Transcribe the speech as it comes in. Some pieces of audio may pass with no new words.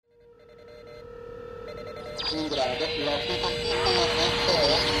You're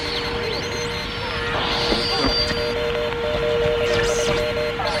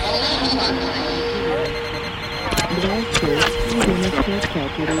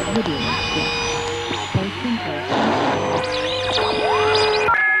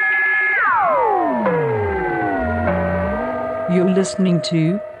listening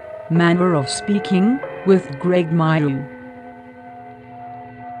to Manner of Speaking with Greg Mayu.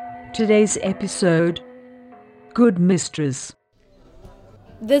 Today's episode, Good Mistress.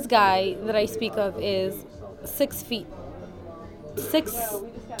 This guy that I speak of is 6 feet,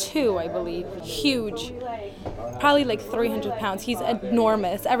 6'2", I believe, huge, probably like 300 pounds. He's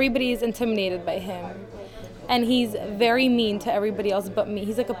enormous. Everybody is intimidated by him, and he's very mean to everybody else but me.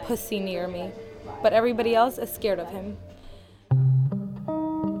 He's like a pussy near me, but everybody else is scared of him.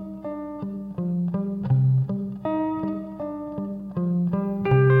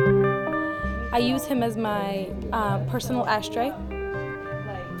 I use him as my personal ashtray,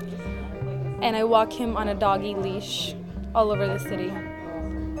 and I walk him on a doggy leash all over the city.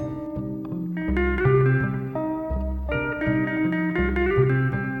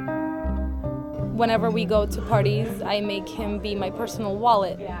 Whenever we go to parties, I make him be my personal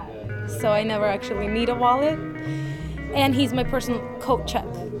wallet, so I never actually need a wallet. And he's my personal coat check,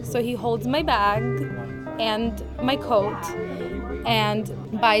 so he holds my bag and my coat and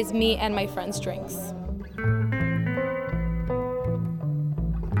buys me and my friends drinks.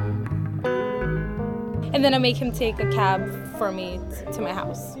 And then I make him take a cab for me to my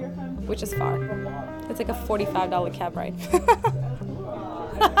house, which is far. It's like a $45 cab ride.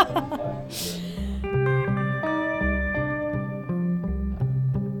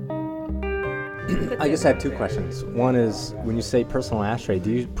 I guess I have two questions. One is, when you say personal ashtray, do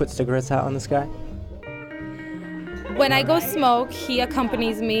you put cigarettes out on this guy? When I go smoke, he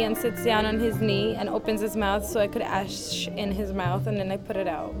accompanies me and sits down on his knee and opens his mouth so I could ash in his mouth, and then I put it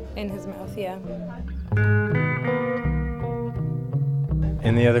out in his mouth, yeah.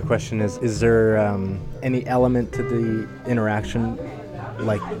 And the other question is there any element to the interaction,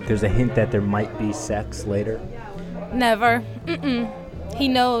 like there's a hint that there might be sex later? Never. He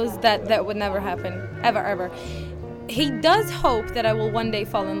knows that would never happen, ever. He does hope that I will one day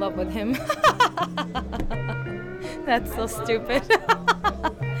fall in love with him. That's so stupid.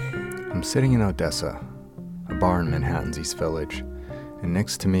 I'm sitting in Odessa, a bar in Manhattan's East Village, and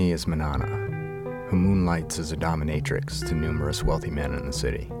next to me is Manana, who moonlights as a dominatrix to numerous wealthy men in the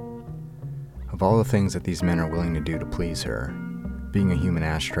city. Of all the things that these men are willing to do to please her, being a human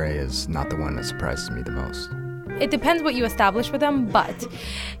ashtray is not the one that surprises me the most. It depends what you establish with them, but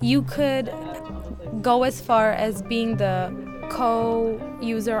you could go as far as being the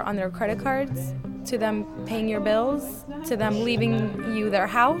co-user on their credit cards, to them paying your bills, to them leaving you their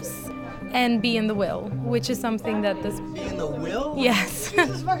house, and be in the will, which is something that this... Be in the will? Yes.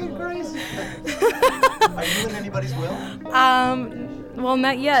 This is fucking crazy. Are you in anybody's will? Well,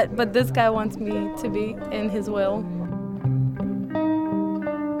 not yet, but this guy wants me to be in his will.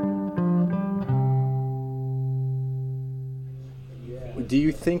 Do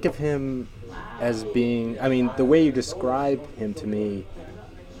you think of him as being, I mean, the way you describe him to me,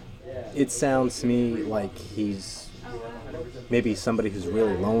 it sounds to me like he's maybe somebody who's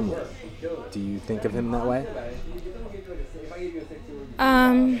really lonely. Do you think of him that way?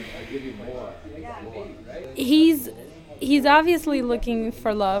 He's obviously looking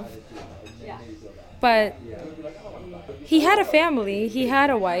for love, but he had a family. He had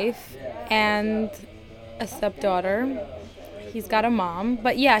a wife and a stepdaughter. He's got a mom,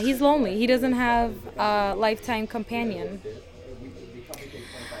 but yeah, he's lonely. He doesn't have a lifetime companion.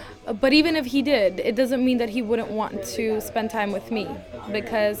 But even if he did, it doesn't mean that he wouldn't want to spend time with me,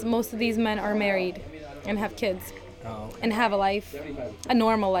 because most of these men are married and have kids and have a life, a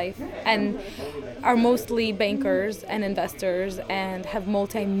normal life, and are mostly bankers and investors and have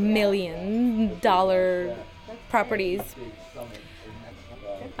multi-million-dollar properties.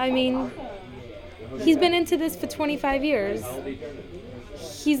 I mean, he's been into this for 25 years.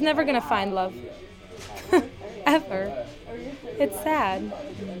 He's never gonna find love. Ever. It's sad.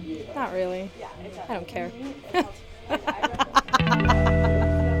 Not really. I don't care.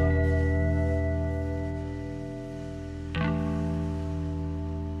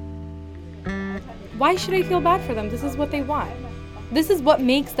 Why should I feel bad for them? This is what they want. This is what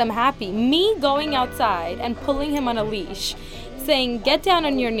makes them happy. Me going outside and pulling him on a leash, saying, get down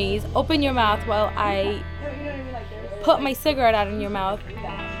on your knees, open your mouth while I put my cigarette out in your mouth,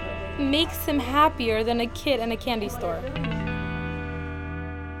 makes him happier than a kid in a candy store.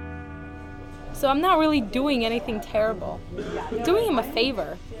 So I'm not really doing anything terrible. I'm doing him a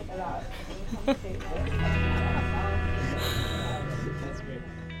favor.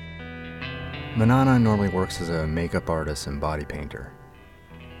 Manana normally works as a makeup artist and body painter.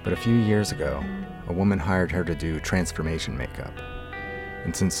 But a few years ago, a woman hired her to do transformation makeup.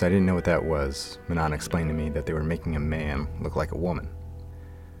 And since I didn't know what that was, Manana explained to me that they were making a man look like a woman.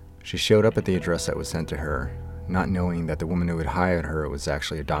 She showed up at the address that was sent to her, not knowing that the woman who had hired her was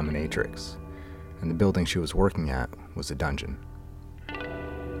actually a dominatrix, and the building she was working at was a dungeon.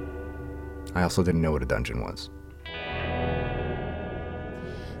 I also didn't know what a dungeon was.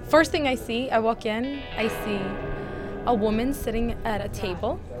 First thing I walk in, I see a woman sitting at a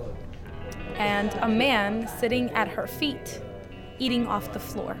table and a man sitting at her feet, eating off the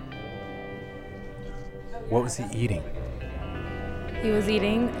floor. What was he eating? He was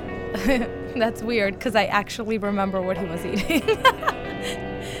eating, that's weird because I actually remember what he was eating.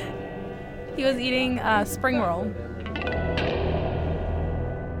 He was eating a spring roll.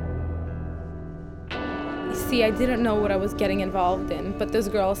 See, I didn't know what I was getting involved in, but this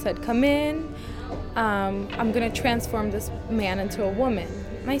girl said, come in, I'm gonna transform this man into a woman.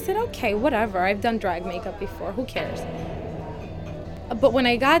 And I said, okay, whatever, I've done drag makeup before, who cares? But when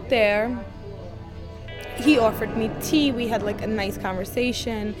I got there, he offered me tea, we had like a nice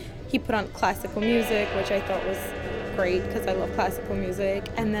conversation. He put on classical music, which I thought was great because I love classical music.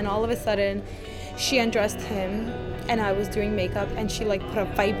 And then all of a sudden, she undressed him and I was doing makeup and she like put a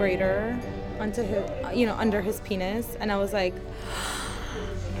vibrator onto his, under his penis, and I was like,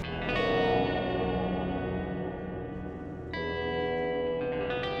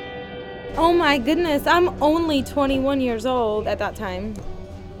 oh my goodness, I'm only 21 years old at that time.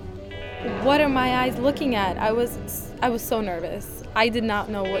 What are my eyes looking at? I was so nervous. I did not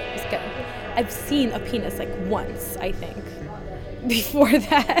know what was going. I've seen a penis like once, I think, before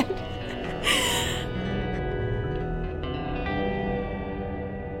that.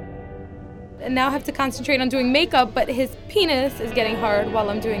 And now I have to concentrate on doing makeup, but his penis is getting hard while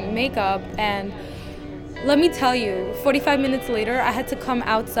I'm doing makeup. And let me tell you, 45 minutes later, I had to come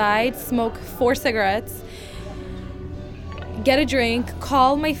outside, smoke 4 cigarettes, get a drink,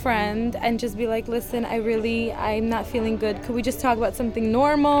 call my friend, and just be like, listen, I'm not feeling good. Could we just talk about something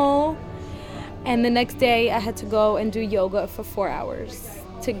normal? And the next day, I had to go and do yoga for 4 hours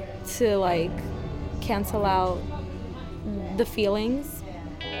to like cancel out the feelings.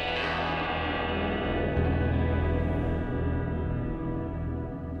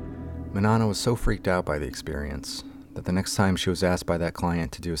 Manana was so freaked out by the experience that the next time she was asked by that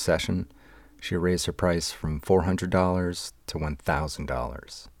client to do a session, she raised her price from $400 to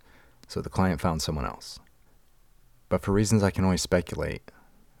 $1,000. So the client found someone else. But for reasons I can only speculate,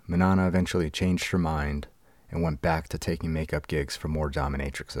 Manana eventually changed her mind and went back to taking makeup gigs for more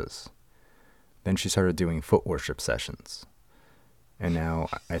dominatrixes. Then she started doing foot worship sessions. And now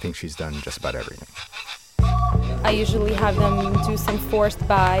I think she's done just about everything. I usually have them do some forced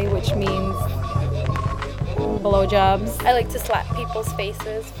buy, which means blowjobs. I like to slap people's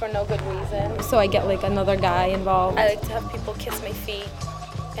faces for no good reason, so I get like another guy involved. I like to have people kiss my feet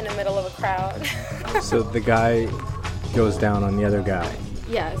in the middle of a crowd. So the guy goes down on the other guy?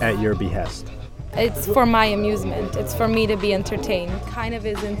 Yes. At your behest? It's for my amusement. It's for me to be entertained. Kind of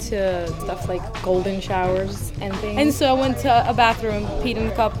is into stuff like golden showers and things. And so I went to a bathroom, peed in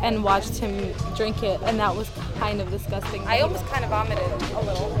the cup, and watched him drink it, and that was kind of disgusting. I almost kind of vomited a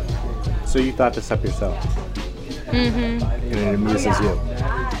little. So you thought this up yourself? Mm-hmm. And it amuses you?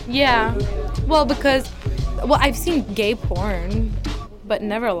 Yeah. Well, because I've seen gay porn, but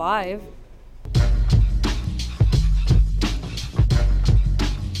never live.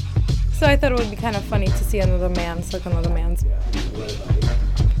 So I thought it would be kind of funny to see another man suck another man's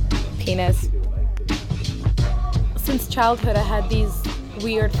penis. Since childhood, I had these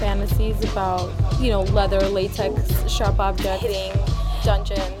weird fantasies about, leather, latex, sharp objects, hitting,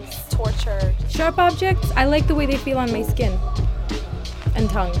 dungeons, torture. Sharp objects, I like the way they feel on my skin and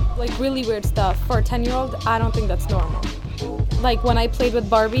tongue. Like really weird stuff. For a 10-year-old, I don't think that's normal. Like when I played with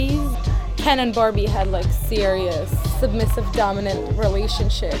Barbies, Ken and Barbie had like serious, submissive, dominant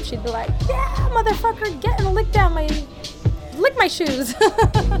relationship. She'd be like, yeah, motherfucker, get and lick my shoes.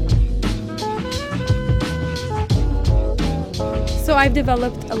 So I've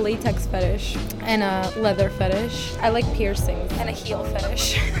developed a latex fetish and a leather fetish. I like piercings and a heel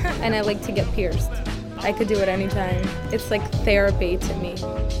fetish. And I like to get pierced. I could do it anytime. It's like therapy to me.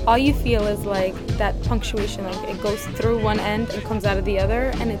 All you feel is like that punctuation, like it goes through one end and comes out of the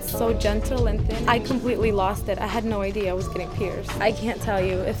other, and it's so gentle and thin. I completely lost it. I had no idea I was getting pierced. I can't tell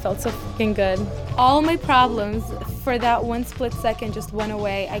you, it felt so fucking good. All my problems for that one split second just went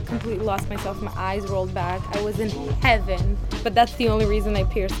away. I completely lost myself. My eyes rolled back. I was in heaven. But that's the only reason I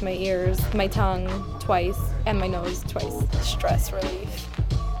pierced my ears, my tongue twice, and my nose twice. Stress relief.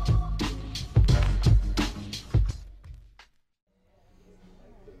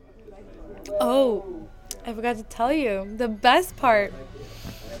 Oh, I forgot to tell you, the best part.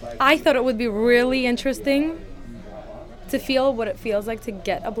 I thought it would be really interesting to feel what it feels like to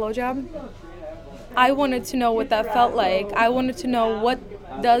get a blowjob. I wanted to know what that felt like. I wanted to know what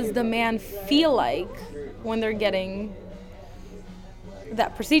does the man feel like when they're getting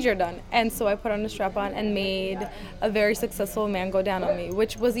that procedure done. And so I put on a strap-on and made a very successful man go down on me,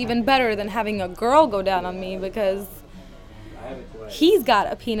 which was even better than having a girl go down on me because he's got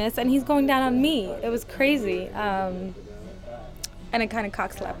a penis and he's going down on me. It was crazy. And I kind of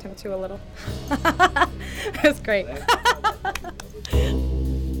cock-slapped him too a little. It was great.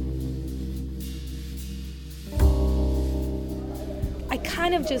 I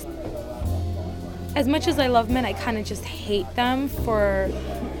kind of just, as much as I love men, I kind of just hate them for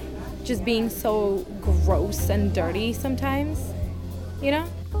just being so gross and dirty sometimes, you know?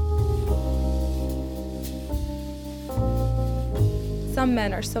 Some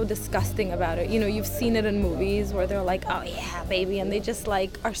men are so disgusting about it. You know, you've seen it in movies where they're like, oh yeah, baby, and they just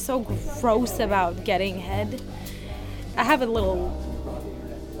like are so gross about getting head. I have a little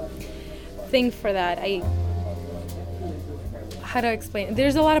thing for that. How to explain it?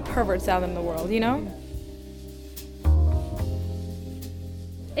 There's a lot of perverts out in the world, you know?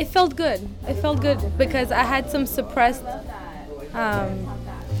 It felt good. It felt good because I had some suppressed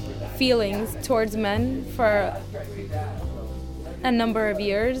feelings towards men for a number of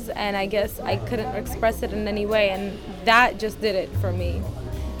years, and I guess I couldn't express it in any way, and that just did it for me.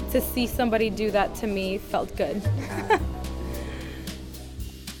 To see somebody do that to me felt good.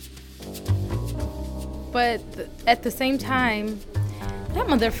 But at the same time, that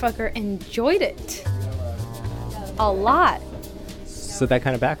motherfucker enjoyed it a lot. So that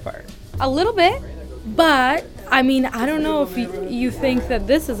kind of backfired. A little bit, but I mean, I don't know if you think that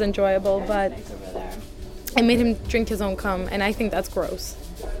this is enjoyable, but I made him drink his own cum, and I think that's gross.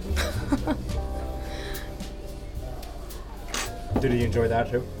 Did he enjoy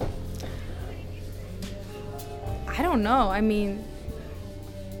that too? I don't know. I mean,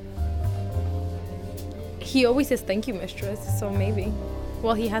 he always says thank you, mistress, so maybe.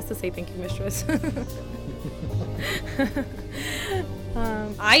 Well, he has to say thank you, mistress.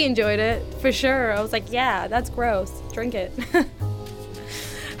 I enjoyed it, for sure. I was like, yeah, that's gross. Drink it.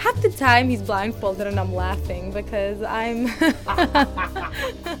 Half the time he's blindfolded and I'm laughing because I'm...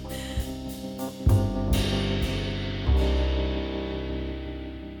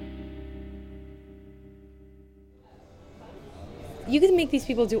 You can make these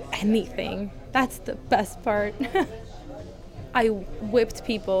people do anything. That's the best part. I whipped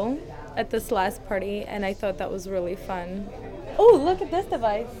people at this last party, and I thought that was really fun. Oh, look at this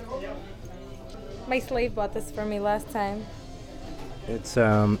device. My slave bought this for me last time. It's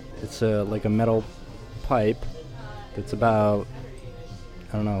like a metal pipe that's about,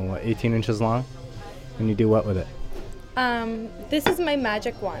 I don't know, 18 inches long. And you do what with it? This is my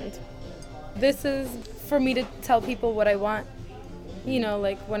magic wand. This is for me to tell people what I want. You know,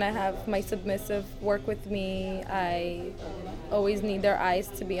 like when I have my submissive work with me, I always need their eyes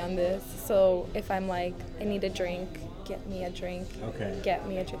to be on this. So if I'm like, I need a drink, get me a drink. Okay. Get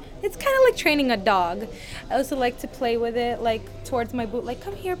me a drink. It's kind of like training a dog. I also like to play with it, like towards my boot, like,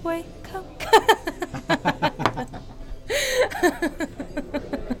 come here, boy, come.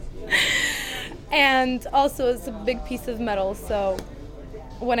 And also it's a big piece of metal, so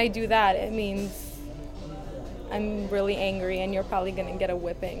when I do that, it means I'm really angry and you're probably gonna get a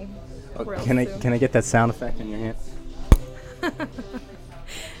whipping. Can I get that sound effect in your hand?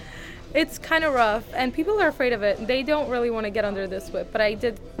 It's kind of rough, and people are afraid of it. They don't really want to get under this whip, but I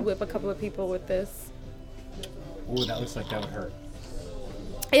did whip a couple of people with this. Ooh, that looks like that would hurt.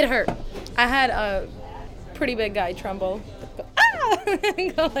 It hurt. I had a pretty big guy tremble. Go, ah!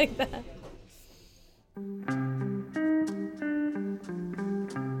 Go like that.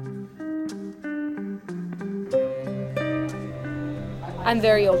 I'm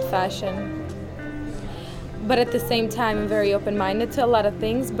very old-fashioned. But at the same time, I'm very open-minded to a lot of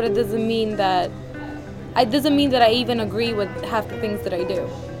things, but it doesn't mean that I even agree with half the things that I do.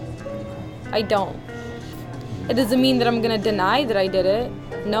 I don't. It doesn't mean that I'm gonna deny that I did it.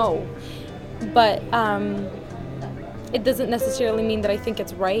 No. but it doesn't necessarily mean that I think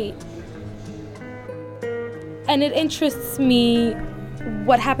it's right. And it interests me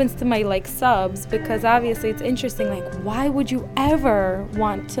what happens to my like subs, because obviously it's interesting, like, why would you ever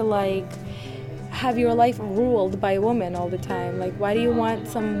want to like have your life ruled by a woman all the time? Like, why do you want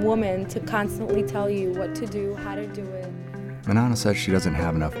some woman to constantly tell you what to do, how to do it? Manana says she doesn't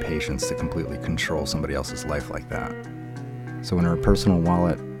have enough patience to completely control somebody else's life like that. So in her personal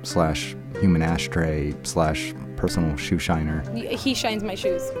wallet / human ashtray / personal shoe shiner, He shines my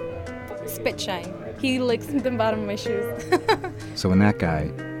shoes. Spit shine. He licks the bottom of my shoes. so when that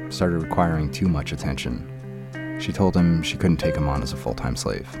guy started requiring too much attention, she told him she couldn't take him on as a full-time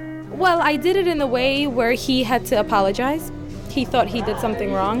slave. Well, I did it in a way where he had to apologize. He thought he did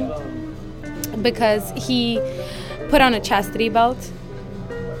something wrong because he put on a chastity belt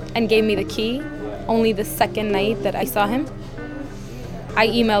and gave me the key only the second night that I saw him. I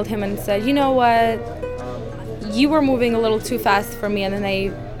emailed him and said, you know what, you were moving a little too fast for me, and then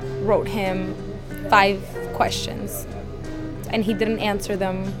I wrote him 5 questions, and he didn't answer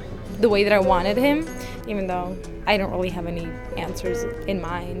them the way that I wanted him, even though I don't really have any answers in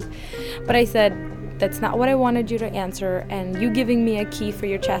mind. But I said, that's not what I wanted you to answer, and you giving me a key for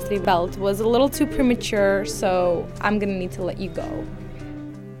your chastity belt was a little too premature, so I'm gonna need to let you go.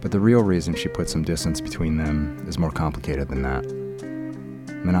 But the real reason she put some distance between them is more complicated than that.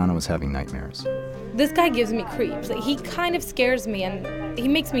 Manana was having nightmares. This guy gives me creeps. Like, he kind of scares me, and he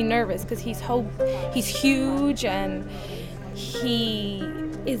makes me nervous because he's huge, and he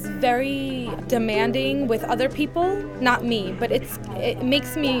is very demanding with other people, not me, but it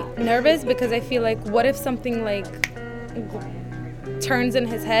makes me nervous because I feel like, what if something like turns in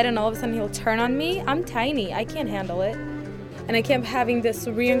his head and all of a sudden he'll turn on me? I'm tiny, I can't handle it. And I kept having this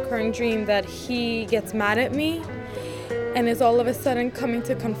reoccurring dream that he gets mad at me and is all of a sudden coming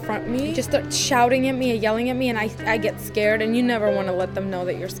to confront me, just starts shouting at me and yelling at me, and I get scared, and you never want to let them know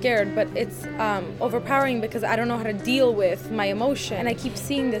that you're scared, but it's overpowering because I don't know how to deal with my emotion. And I keep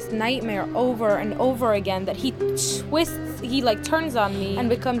seeing this nightmare over and over again that he like turns on me and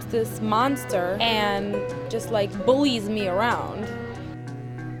becomes this monster and just like bullies me around.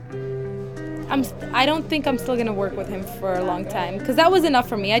 I don't think I'm still gonna work with him for a long time because that was enough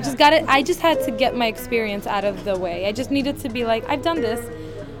for me. I just had to get my experience out of the way. I just needed to be like, I've done this.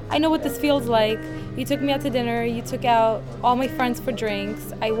 I know what this feels like. You took me out to dinner. You took out all my friends for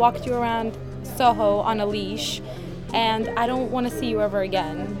drinks. I walked you around Soho on a leash, and I don't want to see you ever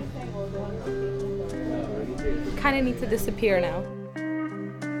again. Kind of need to disappear now.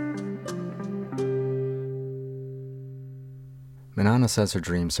 Manana says her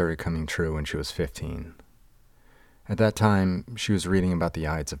dream started coming true when she was 15. At that time, she was reading about the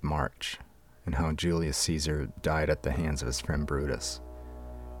Ides of March and how Julius Caesar died at the hands of his friend Brutus.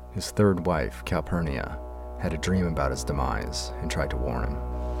 His third wife, Calpurnia, had a dream about his demise and tried to warn him.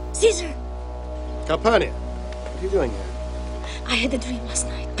 Caesar! Calpurnia, what are you doing here? I had a dream last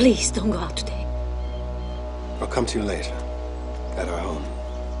night. Please don't go out today. I'll come to you later, at our home.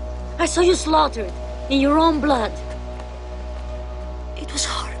 I saw you slaughtered in your own blood. It was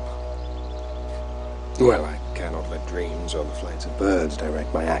horrible. Well, I cannot let dreams or the flights of birds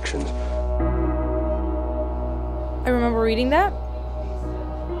direct my actions. I remember reading that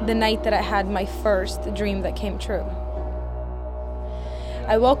the night that I had my first dream that came true.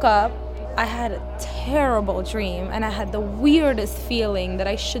 I woke up, I had a terrible dream, and I had the weirdest feeling that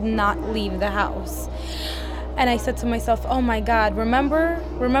I should not leave the house. And I said to myself, oh my God, remember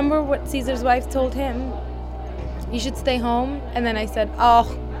what Caesar's wife told him? You should stay home. And then I said, oh,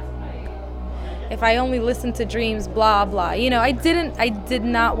 if I only listened to dreams, blah, blah. You know, I did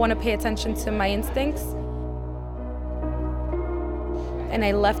not want to pay attention to my instincts. And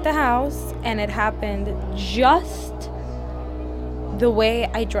I left the house, and it happened just the way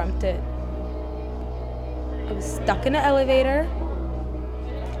I dreamt it. I was stuck in an elevator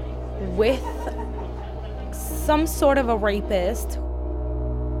with some sort of a rapist.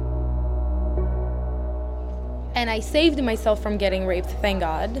 And I saved myself from getting raped, thank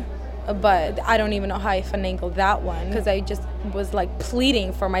God. But I don't even know how I finagled that one, because I just was like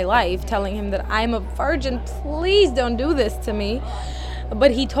pleading for my life, telling him that I'm a virgin, please don't do this to me.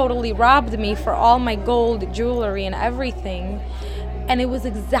 But he totally robbed me for all my gold jewelry and everything. And it was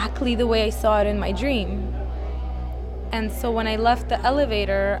exactly the way I saw it in my dream. And so when I left the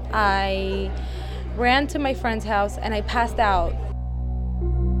elevator, I ran to my friend's house and I passed out.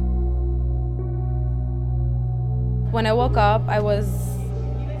 When I woke up, I was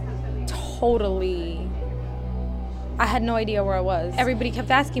I had no idea where I was. Everybody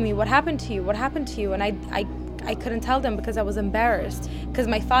kept asking me, what happened to you? What happened to you? And I I couldn't tell them because I was embarrassed. Because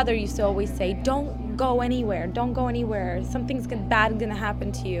my father used to always say, don't go anywhere, don't go anywhere. Something's bad gonna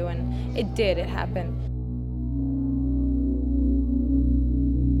happen to you. And it did, it happened.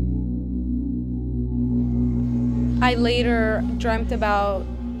 I later dreamt about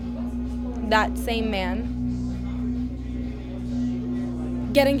that same man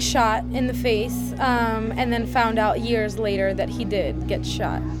getting shot in the face, and then found out years later that he did get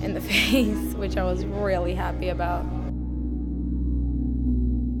shot in the face, which I was really happy about.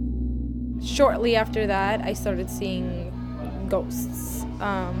 Shortly after that, I started seeing ghosts.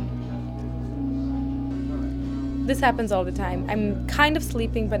 This happens all the time. I'm kind of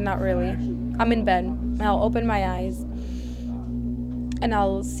sleeping, but not really. I'm in bed, and I'll open my eyes, and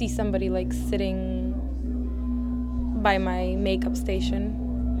I'll see somebody like sitting by my makeup station.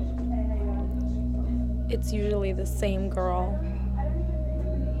 It's usually the same girl.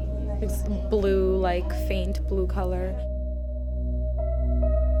 It's blue, like faint blue color.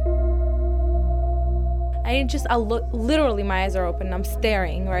 I'll look, literally my eyes are open, I'm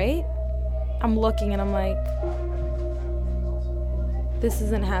staring, right? I'm looking and I'm like, this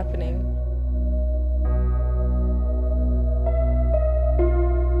isn't happening.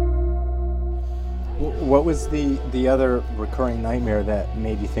 What was the other recurring nightmare that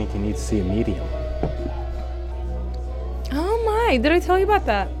made you think you need to see a medium? Oh my, did I tell you about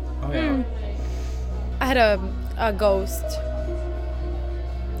that? Oh yeah. I had a ghost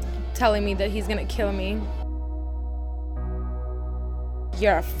telling me that he's gonna kill me.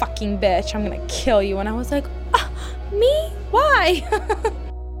 You're a fucking bitch, I'm gonna kill you. And I was like, me? Why?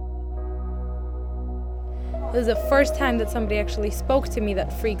 It was the first time that somebody actually spoke to me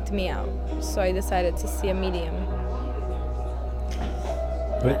that freaked me out. So I decided to see a medium.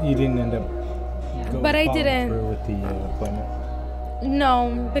 But you didn't end up But I following didn't. through with the appointment?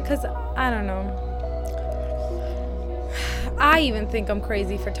 No, because I don't know. I even think I'm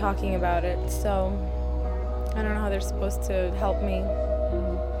crazy for talking about it, so I don't know how they're supposed to help me.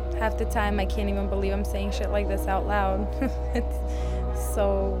 Half the time I can't even believe I'm saying shit like this out loud. It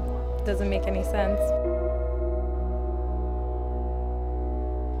doesn't make any sense.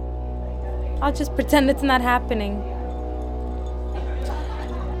 I'll just pretend it's not happening.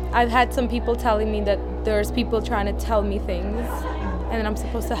 I've had some people telling me that there's people trying to tell me things and that I'm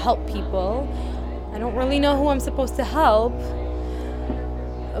supposed to help people. I don't really know who I'm supposed to help,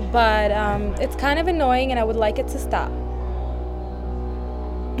 but it's kind of annoying and I would like it to stop.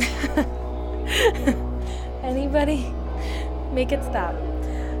 Anybody? Make it stop.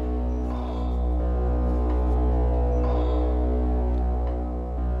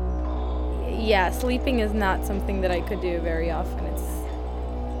 Yeah, sleeping is not something that I could do very often.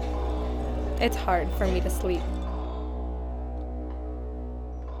 It's hard for me to sleep.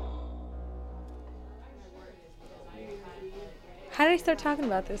 How did I start talking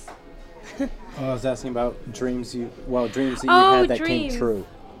about this? I was asking about dreams that you had that dreams. came true.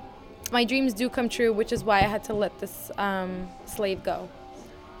 My dreams do come true, which is why I had to let this slave go.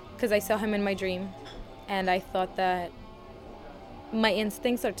 Because I saw him in my dream, and I thought that my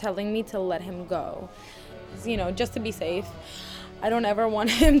instincts are telling me to let him go. You know, just to be safe. I don't ever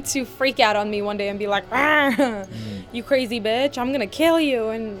want him to freak out on me one day and be like, you crazy bitch, I'm gonna kill you.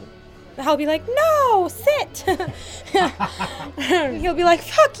 And I'll be like, no, sit. He'll be like,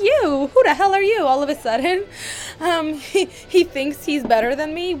 fuck you, who the hell are you? All of a sudden, he thinks he's better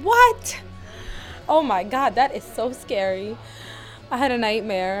than me. What? Oh my God, that is so scary. I had a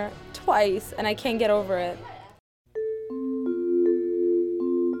nightmare twice and I can't get over it.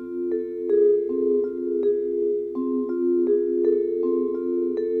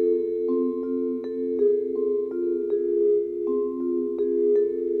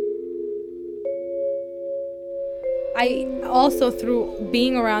 I also, through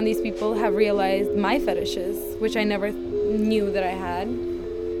being around these people, have realized my fetishes, which I never knew that I had.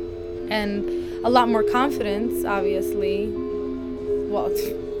 And a lot more confidence, obviously. Well,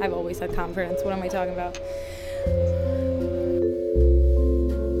 I've always had confidence. What am I talking about?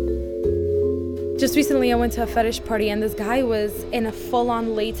 Just recently I went to a fetish party and this guy was in a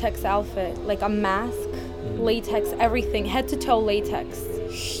full-on latex outfit, like a mask, latex, everything, head to toe latex.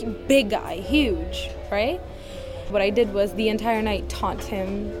 Big guy, huge, right? What I did was the entire night taunt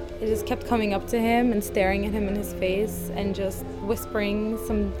him. I just kept coming up to him and staring at him in his face and just whispering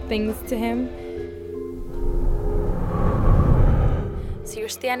some things to him. So you're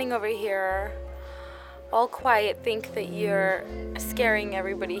standing over here, all quiet, think that you're scaring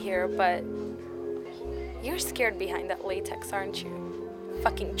everybody here, but you're scared behind that latex, aren't you?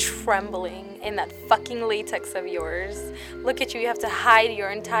 Fucking trembling in that fucking latex of yours. Look at you, you have to hide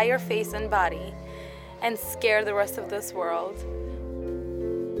your entire face and body. and scare the rest of this world.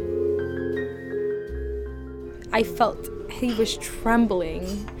 I felt he was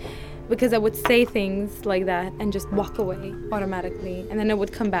trembling because I would say things like that and just walk away automatically. And then I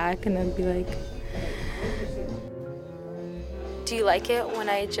would come back and then be like, do you like it when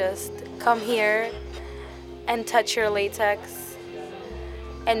I just come here and touch your latex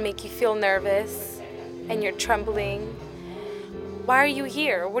and make you feel nervous and you're trembling? Why are you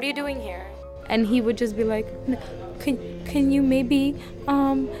here? What are you doing here? And he would just be like, can you maybe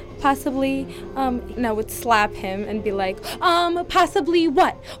possibly, and I would slap him and be like, possibly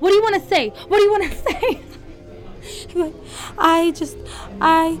what? What do you want to say? What do you want to say? He'd be like,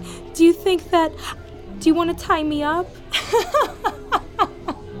 do you think that, do you want to tie me up?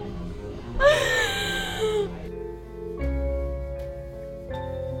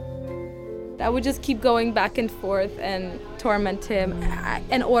 I would just keep going back and forth and torment him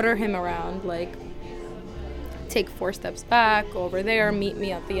and order him around, like, take 4 steps back, go over there, meet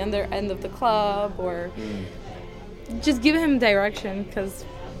me at the end of the club, or just give him direction, because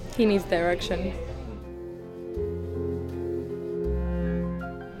he needs direction.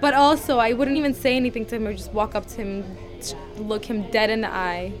 But also, I wouldn't even say anything to him. I would just walk up to him, look him dead in the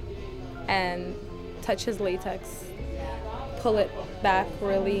eye, and touch his latex. Pull it back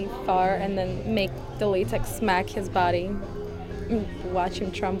really far, and then make the latex smack his body. Watch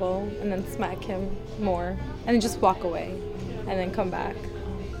him tremble, and then smack him more. And then just walk away, and then come back,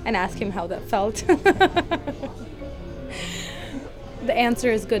 and ask him how that felt. The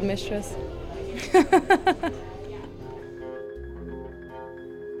answer is good, mistress.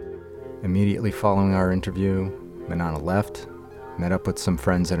 Immediately following our interview, Manana left, met up with some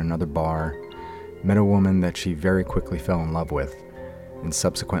friends at another bar, met a woman that she very quickly fell in love with, and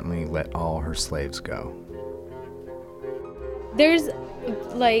subsequently let all her slaves go. There's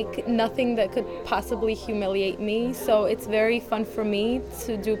like nothing that could possibly humiliate me, so it's very fun for me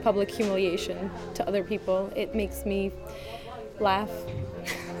to do public humiliation to other people. It makes me laugh.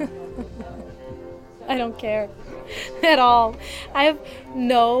 I don't care at all. I have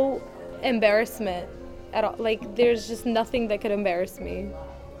no embarrassment at all. Like, there's just nothing that could embarrass me.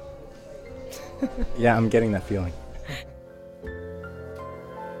 Yeah, I'm getting that feeling.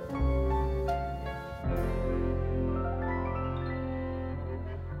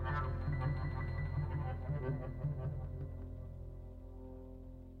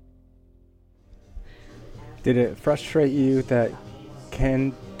 Did it frustrate you that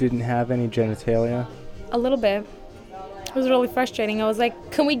Ken didn't have any genitalia? A little bit. It was really frustrating. I was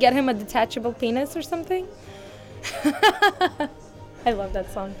like, can we get him a detachable penis or something? I love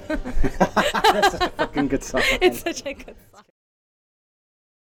that song. That's such a fucking good song. It's such a good song.